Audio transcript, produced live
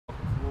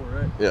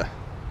Yeah.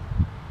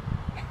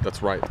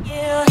 That's right.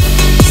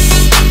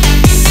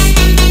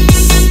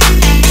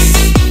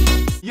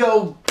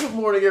 Yo, good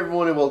morning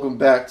everyone and welcome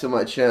back to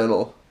my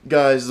channel.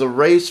 Guys, the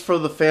race for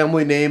the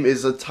family name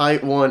is a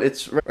tight one.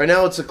 Right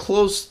now it's a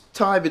close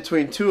tie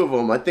between two of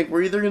them. I think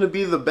we're either going to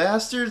be the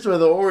Bastards or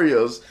the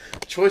Oreos.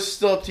 The choice is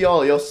still up to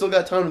y'all. Y'all still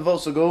got time to vote,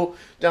 so go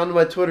down to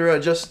my Twitter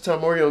at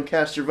JustinTimeOREO and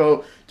cast your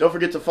vote. Don't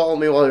forget to follow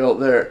me while you're out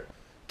there.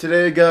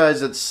 Today,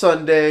 guys, it's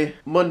Sunday.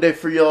 Monday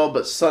for y'all,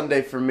 but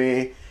Sunday for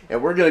me.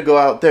 And we're going to go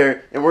out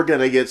there and we're going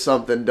to get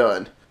something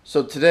done.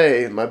 So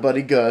today, my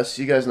buddy Gus,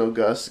 you guys know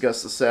Gus the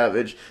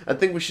Savage. I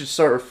think we should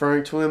start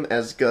referring to him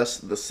as Gus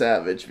the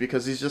Savage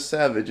because he's just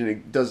savage and he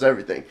does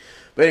everything.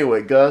 But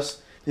anyway,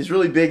 Gus, he's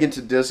really big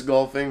into disc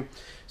golfing.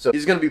 So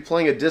he's going to be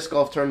playing a disc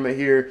golf tournament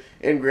here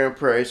in Grand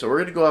Prairie. So we're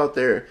going to go out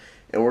there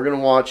and we're going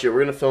to watch it.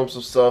 We're going to film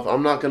some stuff.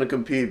 I'm not going to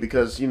compete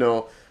because, you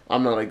know,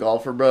 I'm not a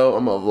golfer, bro.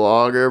 I'm a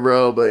vlogger,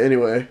 bro. But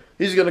anyway,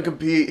 he's going to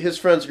compete. His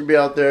friends are going to be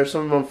out there.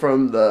 Some of them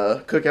from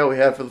the cookout we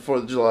had for the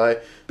 4th of July.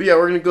 But yeah,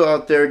 we're going to go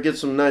out there, get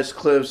some nice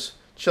clips,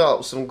 chill out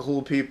with some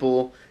cool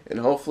people, and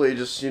hopefully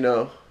just, you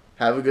know,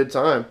 have a good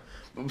time.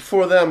 But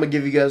before that, I'm going to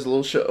give you guys a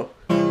little show.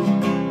 I'm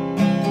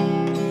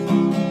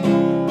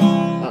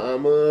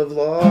a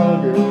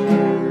vlogger.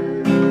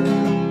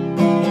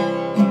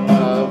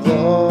 I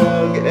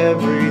vlog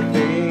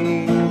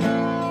everything.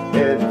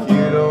 And if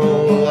you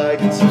don't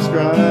like and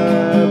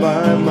subscribe,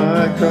 I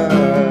might cry.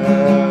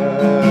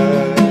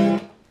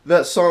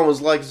 That song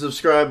was like and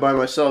subscribed by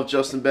myself,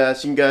 Justin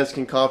Bass. You guys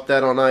can cop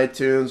that on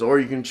iTunes or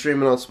you can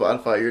stream it on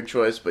Spotify, your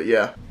choice, but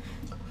yeah.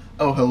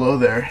 Oh, hello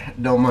there.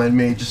 Don't mind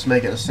me just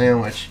making a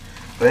sandwich.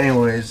 But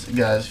anyways,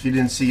 guys, if you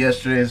didn't see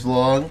yesterday's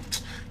vlog,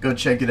 go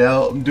check it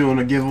out. I'm doing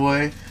a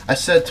giveaway. I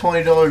said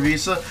 $20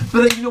 Visa,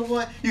 but you know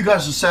what? You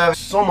guys are savage,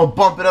 so I'm gonna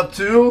bump it up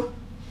to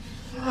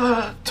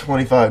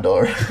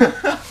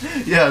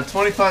 $25. Yeah,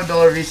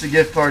 $25 Visa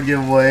gift card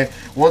giveaway.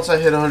 Once I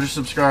hit 100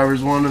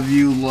 subscribers, one of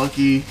you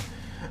lucky,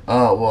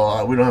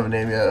 well, we don't have a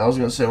name yet. I was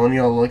gonna say one of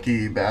y'all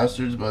lucky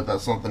bastards, but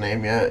that's not the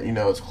name yet. You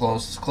know, it's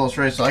close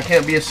race, so I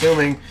can't be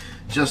assuming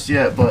just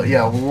yet. But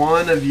yeah,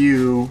 one of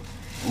you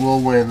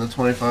will win the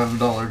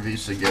 $25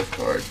 Visa gift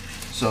card.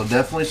 So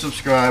definitely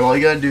subscribe. All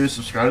you gotta do is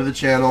subscribe to the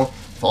channel,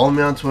 follow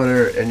me on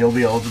Twitter, and you'll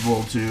be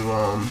eligible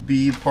to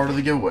be part of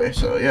the giveaway.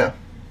 So yeah.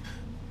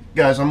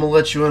 Guys, I'm going to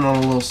let you in on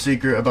a little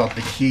secret about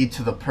the key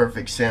to the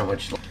perfect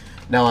sandwich.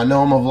 Now, I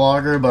know I'm a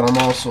vlogger, but I'm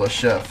also a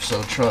chef,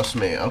 so trust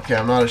me. Okay,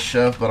 I'm not a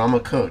chef, but I'm a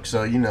cook,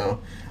 so, you know,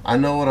 I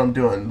know what I'm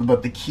doing.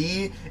 But the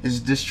key is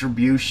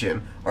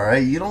distribution,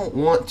 alright? You don't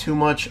want too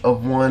much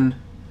of one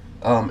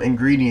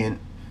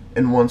ingredient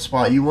in one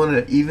spot. You want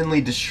to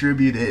evenly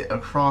distribute it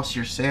across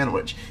your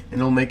sandwich, and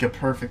it'll make a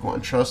perfect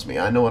one. Trust me,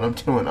 I know what I'm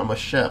doing. I'm a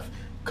chef,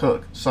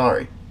 cook,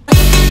 sorry.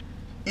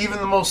 Even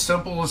the most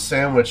simplest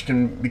sandwich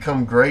can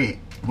become great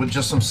with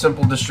just some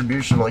simple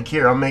distribution. Like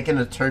here, I'm making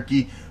a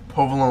turkey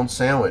provolone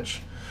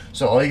sandwich.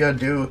 So all you gotta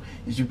do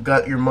is you've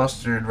got your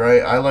mustard,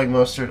 right? I like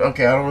mustard.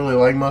 Okay, I don't really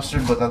like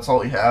mustard, but that's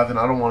all you have, and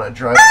I don't want to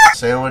dry the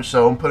sandwich,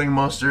 so I'm putting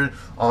mustard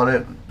on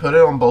it. Put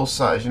it on both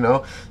sides, you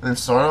know? And then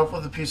start off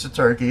with a piece of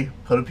turkey.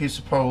 Put a piece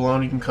of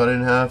provolone. You can cut it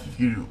in half if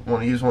you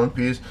want to use one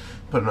piece.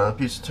 Put another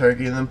piece of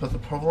turkey, and then put the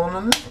provolone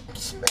in there.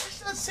 Smash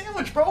that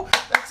sandwich, bro.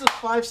 That's a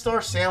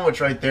 5-star sandwich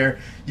right there.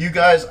 You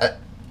guys,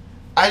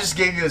 I just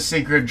gave you the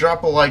secret.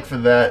 Drop a like for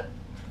that.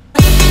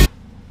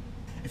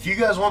 If you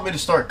guys want me to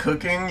start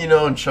cooking, you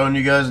know, and showing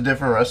you guys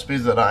different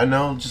recipes that I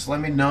know, just let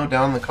me know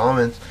down in the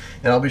comments,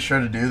 and I'll be sure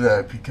to do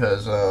that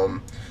because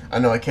I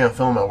know I can't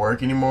film at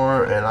work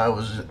anymore, and I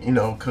was, you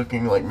know,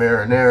 cooking like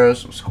marinara,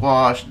 some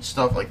squash, and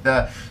stuff like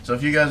that. So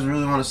if you guys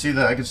really want to see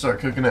that, I can start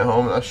cooking at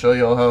home, and I'll show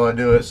you all how I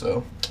do it,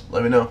 so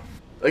let me know.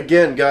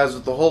 Again, guys,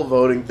 with the whole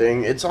voting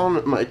thing, it's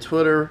on my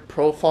Twitter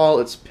profile.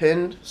 It's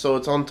pinned, so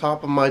it's on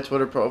top of my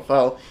Twitter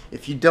profile.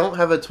 If you don't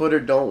have a Twitter,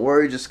 don't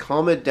worry. Just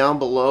comment down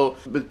below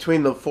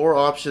between the 4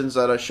 options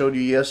that I showed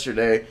you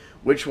yesterday,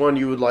 which one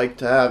you would like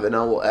to have, and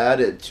I will add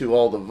it to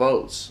all the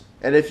votes.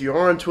 And if you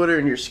are on Twitter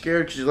and you're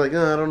scared because you're like,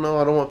 I don't know,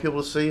 I don't want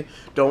people to see,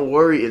 don't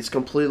worry, it's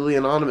completely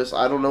anonymous.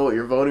 I don't know what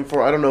you're voting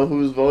for. I don't know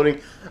who's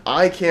voting.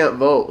 I can't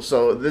vote,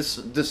 so this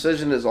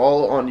decision is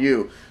all on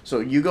you.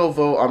 So you go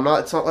vote.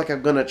 It's not like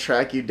I'm going to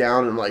track you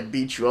down and like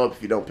beat you up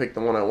if you don't pick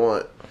the one I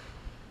want.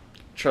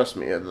 Trust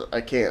me,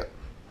 I can't.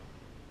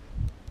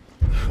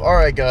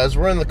 Alright guys,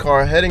 we're in the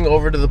car heading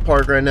over to the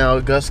park right now.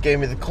 Gus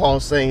gave me the call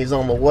saying he's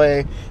on the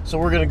way, so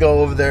we're going to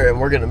go over there and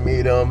we're going to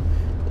meet him.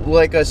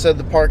 Like I said,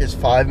 the park is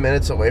 5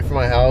 minutes away from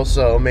my house,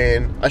 so I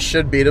mean, I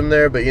should beat him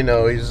there, but you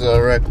know, he's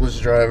a reckless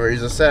driver.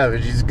 He's a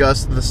savage. He's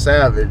Gus the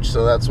Savage,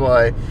 so that's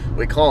why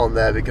we call him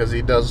that, because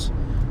he does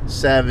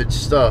savage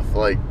stuff,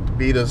 like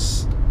beat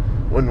us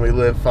when we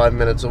live 5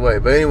 minutes away.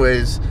 But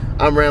anyways,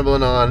 I'm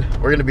rambling on.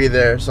 We're going to be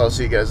there, so I'll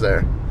see you guys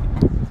there.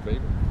 Baby.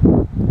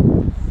 Look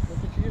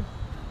at you.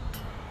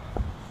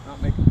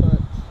 Not making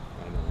putts.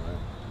 I know, right?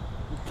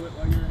 You quit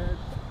while you're ahead.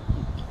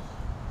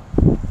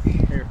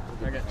 Here,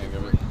 I got you.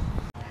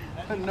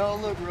 No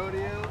look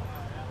rodeo.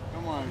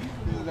 Come on,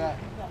 do that.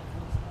 Here.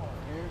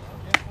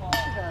 Get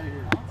out of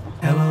here.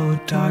 Hello,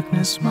 dark.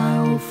 darkness, my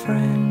old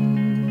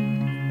friend.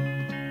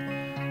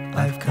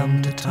 I've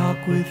come to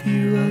talk with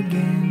you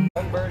again.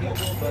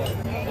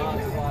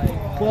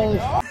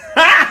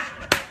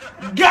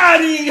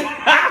 Got him!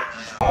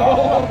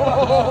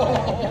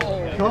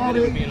 Caught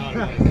it.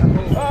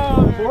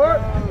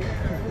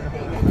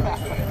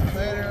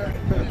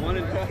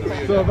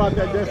 So about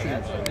that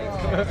distance.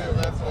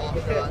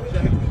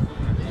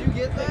 Did you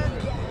get that?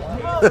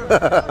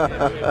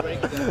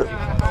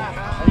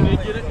 You did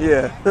get it?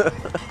 Yeah.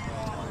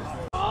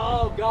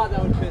 Oh God,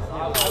 that would piss me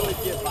off. I would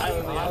get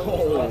violently out.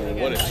 Oh,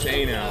 what a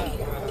chain out.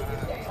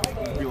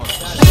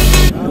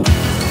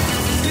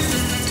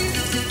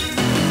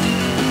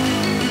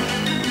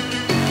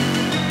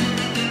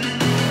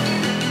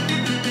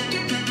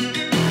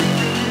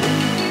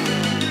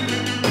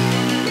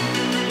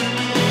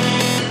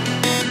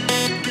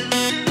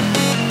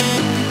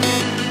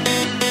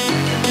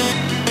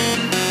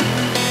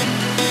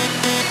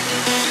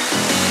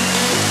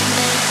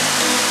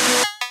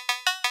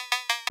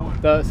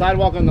 The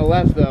sidewalk on the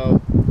left,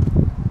 though,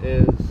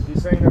 is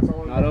He's saying that's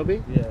all. not OB?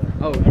 Yeah.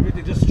 Oh,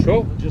 Everything just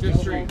cool. Just Good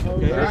street.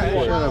 Okay. Shut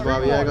Alright.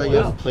 Bobby, you act like you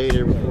haven't played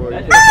here before. We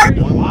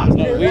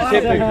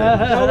typically.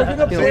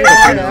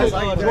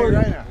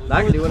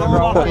 I can do whatever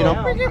I want, you know.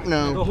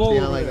 No,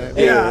 yeah, I like that.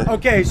 Yeah.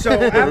 Okay. So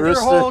after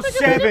hole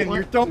 7,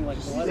 you're throwing.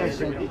 It's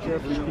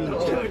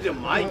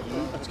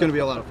gonna be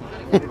a lot of fun.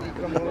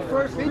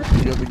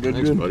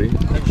 Thanks, buddy.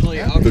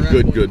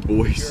 The good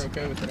boys.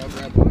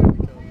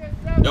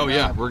 Oh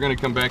yeah, we're gonna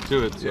come back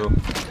to it. So.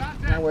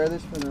 Can I wear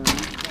this for the?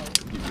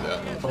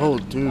 Oh,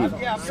 dude.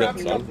 Set,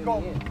 son.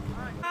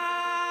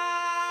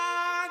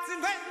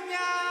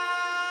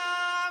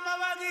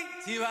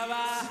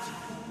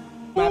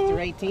 After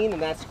 18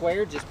 and that's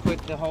square, just put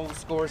the whole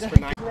scores for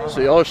 9. So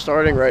y'all are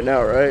starting right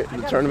now, right?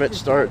 The tournament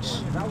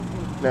starts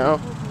now?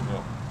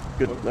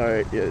 Good. All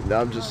right. Yeah. No,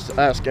 I'm just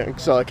asking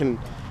so I can,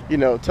 you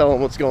know, tell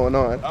them what's going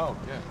on. Oh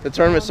yeah. The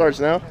tournament starts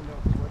now?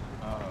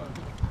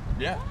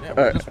 Yeah.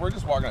 Right. We're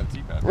just walking on the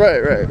tee pad.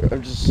 Right.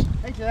 I'm just.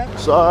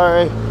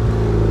 Sorry.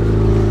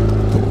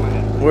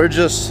 We're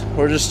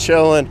just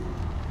chilling.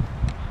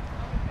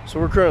 So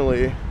we're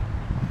currently.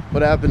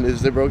 What happened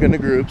is they broke into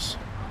groups.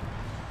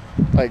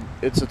 Like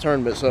it's a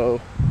tournament,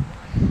 so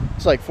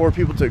it's like 4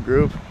 people to a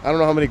group. I don't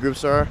know how many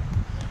groups there are,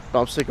 but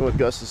I'm sticking with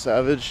Gus the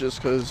Savage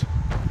just because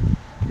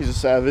he's a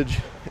savage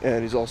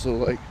and he's also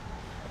like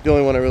the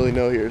only one I really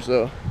know here.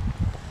 So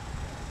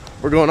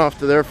we're going off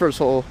to their first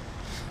hole.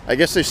 I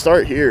guess they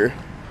start here.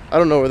 I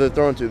don't know where they're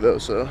throwing to though,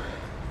 so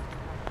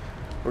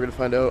we're gonna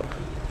find out.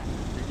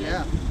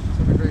 Yeah, it's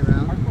been a great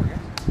round.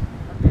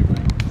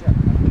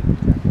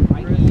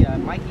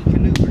 Mikey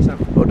Canoe or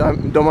something. Oh,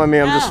 don't mind me,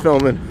 I'm just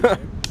filming.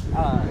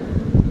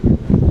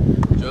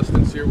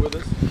 Justin's here with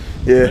us.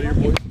 Yeah. Here,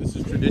 boys. This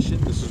is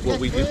tradition. This is what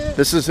we do.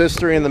 This is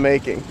history in the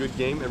making. Good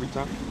game every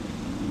time.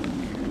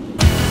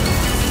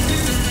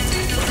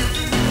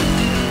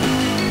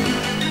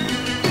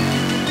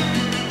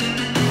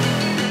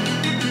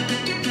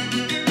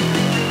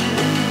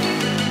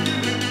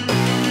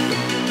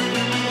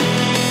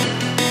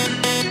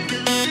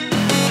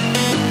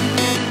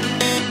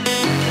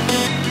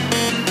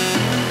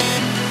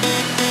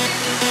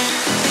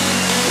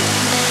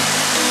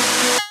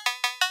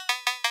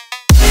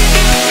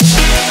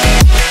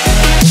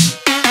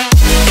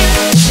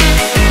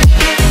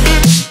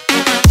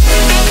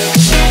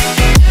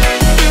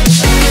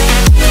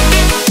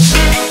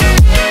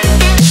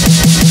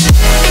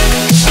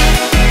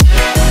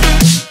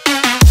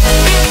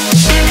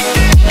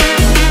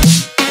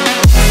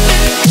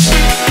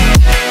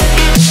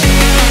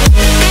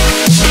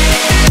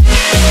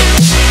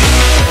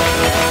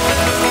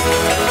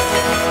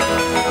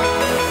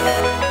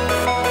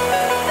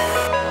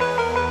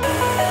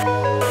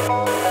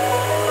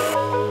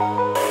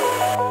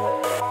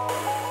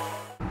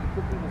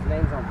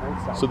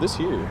 So this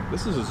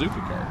is a Zuka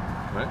card,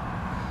 right?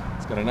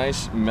 It's got a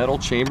nice metal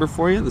chamber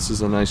for you. This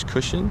is a nice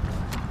cushion.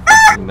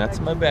 And that's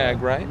my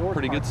bag, right?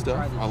 Pretty good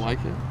stuff. I like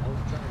it.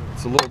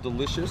 It's a little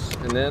delicious.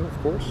 And then,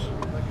 of course,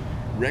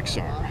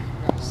 Rexarm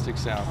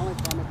sticks out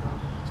to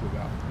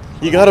about.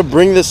 You gotta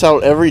bring this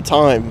out every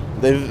time.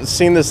 They've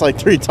seen this like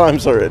 3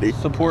 times already.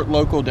 Support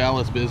local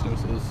Dallas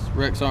businesses.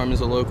 Rexarm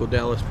is a local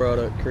Dallas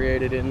product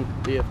created in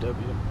DFW.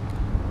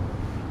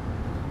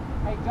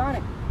 Hey,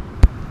 Johnny.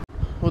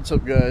 What's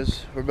up,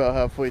 guys? We're about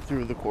halfway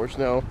through the course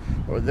now,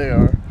 or they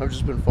are. I've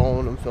just been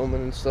following them,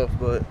 filming and stuff,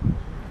 but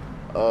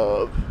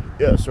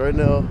yeah, so right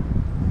now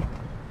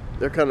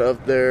they're kind of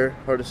up there,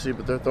 hard to see,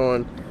 but they're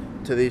throwing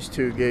to these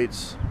 2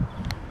 gates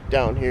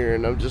down here,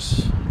 and I'm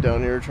just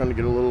down here trying to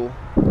get a little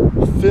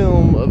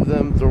film of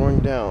them throwing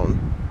down.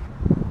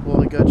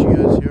 Well, I got you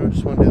guys here. I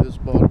just want to do this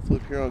bottle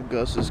flip here on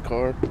Gus's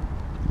car.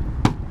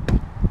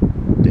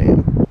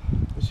 Damn.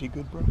 Is he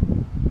good, bro?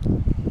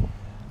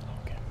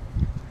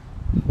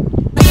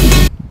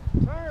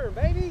 Turn,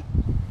 baby.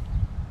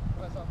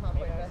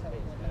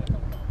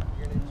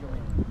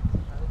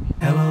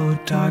 Hello,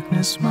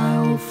 darkness, my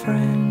old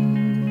friend.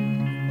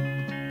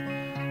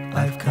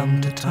 I've come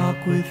to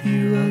talk with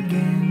you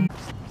again.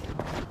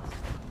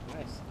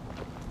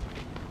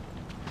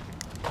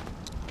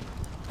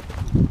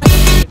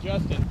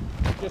 Justin,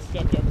 just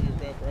stepped over your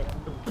GoPro.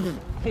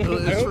 I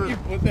It's hope you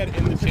put that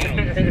in the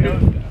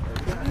channel.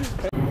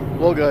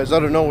 Well, guys,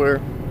 out of nowhere,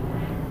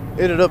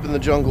 ended up in the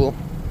jungle.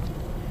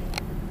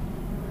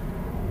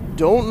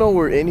 Don't know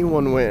where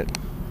anyone went,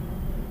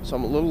 so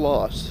I'm a little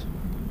lost,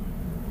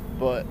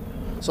 but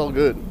it's all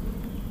good.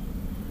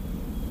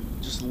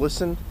 Just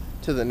listen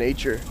to the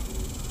nature.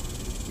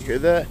 You hear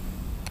that?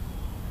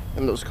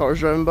 And those cars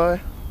driving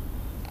by?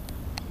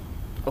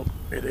 Oh,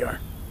 here they are.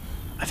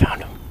 I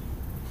found them.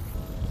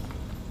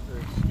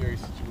 Very scary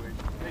situation.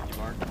 Thank you,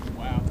 Mark.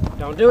 Wow.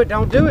 Don't do it,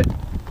 don't do it.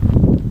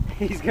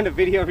 He's gonna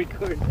video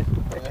record.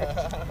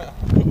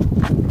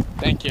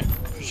 Thank you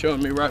for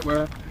showing me right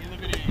where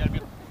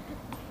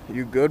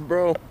You good,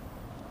 bro?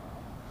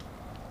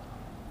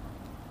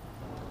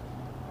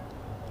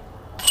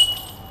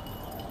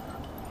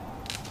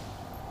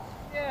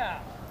 Yeah.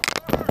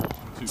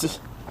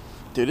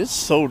 Dude, it's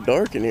so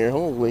dark in here.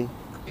 Holy.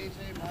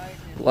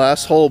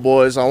 Last hole,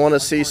 boys. I want to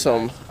see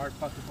some.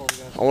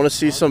 I want to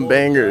see some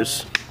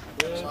bangers.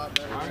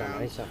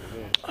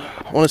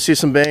 I want to see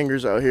some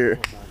bangers out here.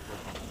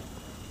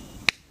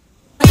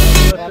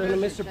 What's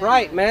happening to Mr.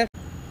 Bright, man?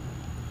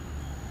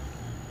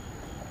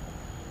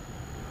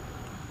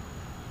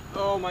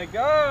 Oh my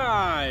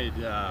God!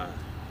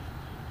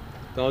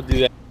 Don't do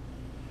that.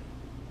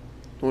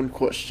 One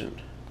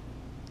question.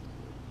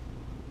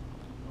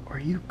 Are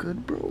you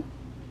good, bro?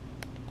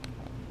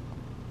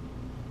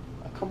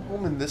 I come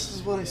home and this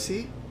is what I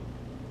see?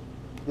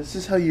 This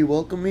is how you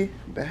welcome me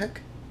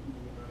back?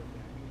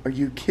 Are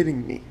you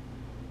kidding me?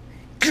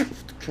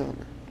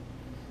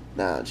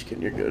 Nah, just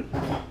kidding, you're good.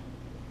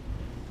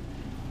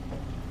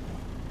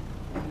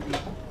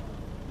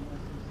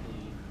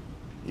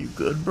 You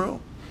good, bro?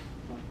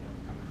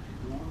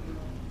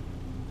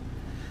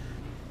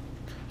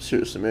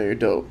 Seriously, man, you're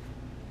dope.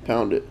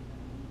 Pound it.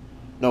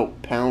 No,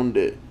 pound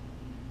it.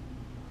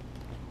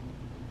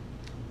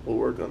 We'll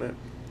work on it.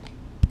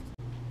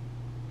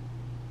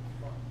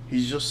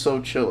 He's just so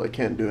chill, I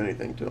can't do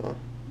anything to him.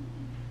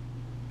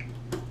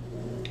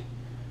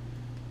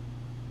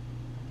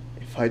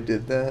 If I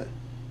did that,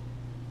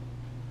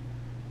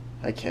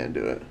 I can't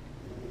do it.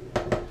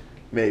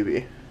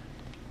 Maybe.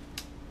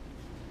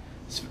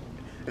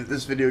 If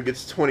this video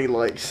gets 20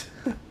 likes,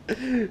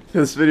 if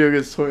this video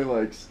gets 20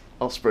 likes,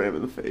 I'll spray him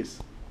in the face.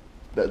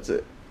 That's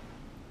it.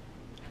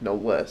 No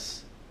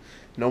less.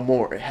 No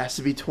more. It has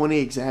to be 20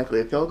 exactly.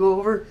 If y'all go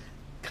over,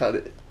 cut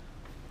it.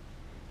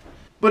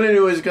 But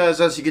anyways, guys,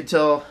 as you can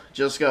tell,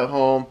 just got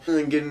home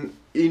and getting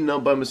eaten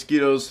up by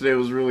mosquitoes today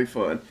was really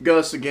fun.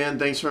 Gus, again,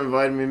 thanks for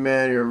inviting me,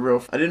 man. You're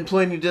real. I didn't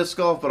play any disc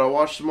golf, but I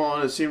watched them all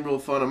and it seemed real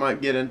fun. I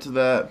might get into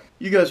that.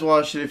 You guys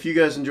watched it. If you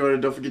guys enjoyed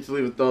it, don't forget to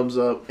leave a thumbs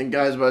up. And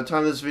guys, by the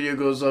time this video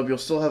goes up, you'll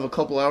still have a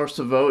couple hours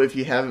to vote if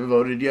you haven't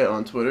voted yet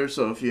on Twitter.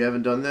 So if you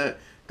haven't done that,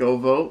 go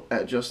vote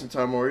at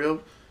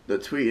JustinTimeOREO. The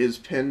tweet is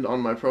pinned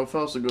on my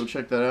profile, so go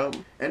check that out.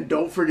 And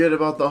don't forget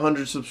about the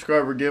 100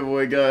 subscriber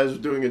giveaway, guys. We're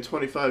doing a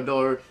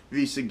 $25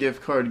 Visa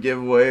gift card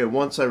giveaway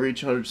once I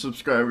reach 100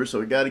 subscribers, so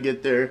we got to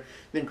get there.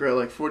 I think we're at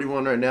like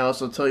 41 right now,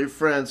 so tell your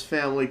friends,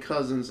 family,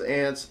 cousins,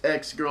 aunts,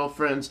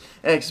 ex-girlfriends,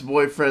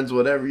 ex-boyfriends,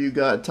 whatever you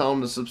got, tell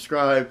them to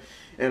subscribe.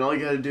 And all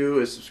you got to do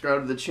is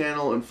subscribe to the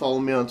channel and follow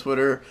me on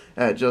Twitter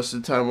at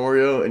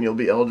JustinTimeOREO, and you'll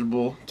be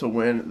eligible to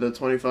win the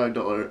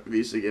 $25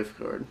 Visa gift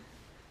card.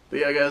 But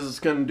yeah, guys, that's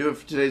going to do it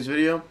for today's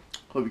video.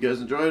 Hope you guys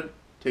enjoyed.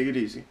 Take it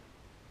easy.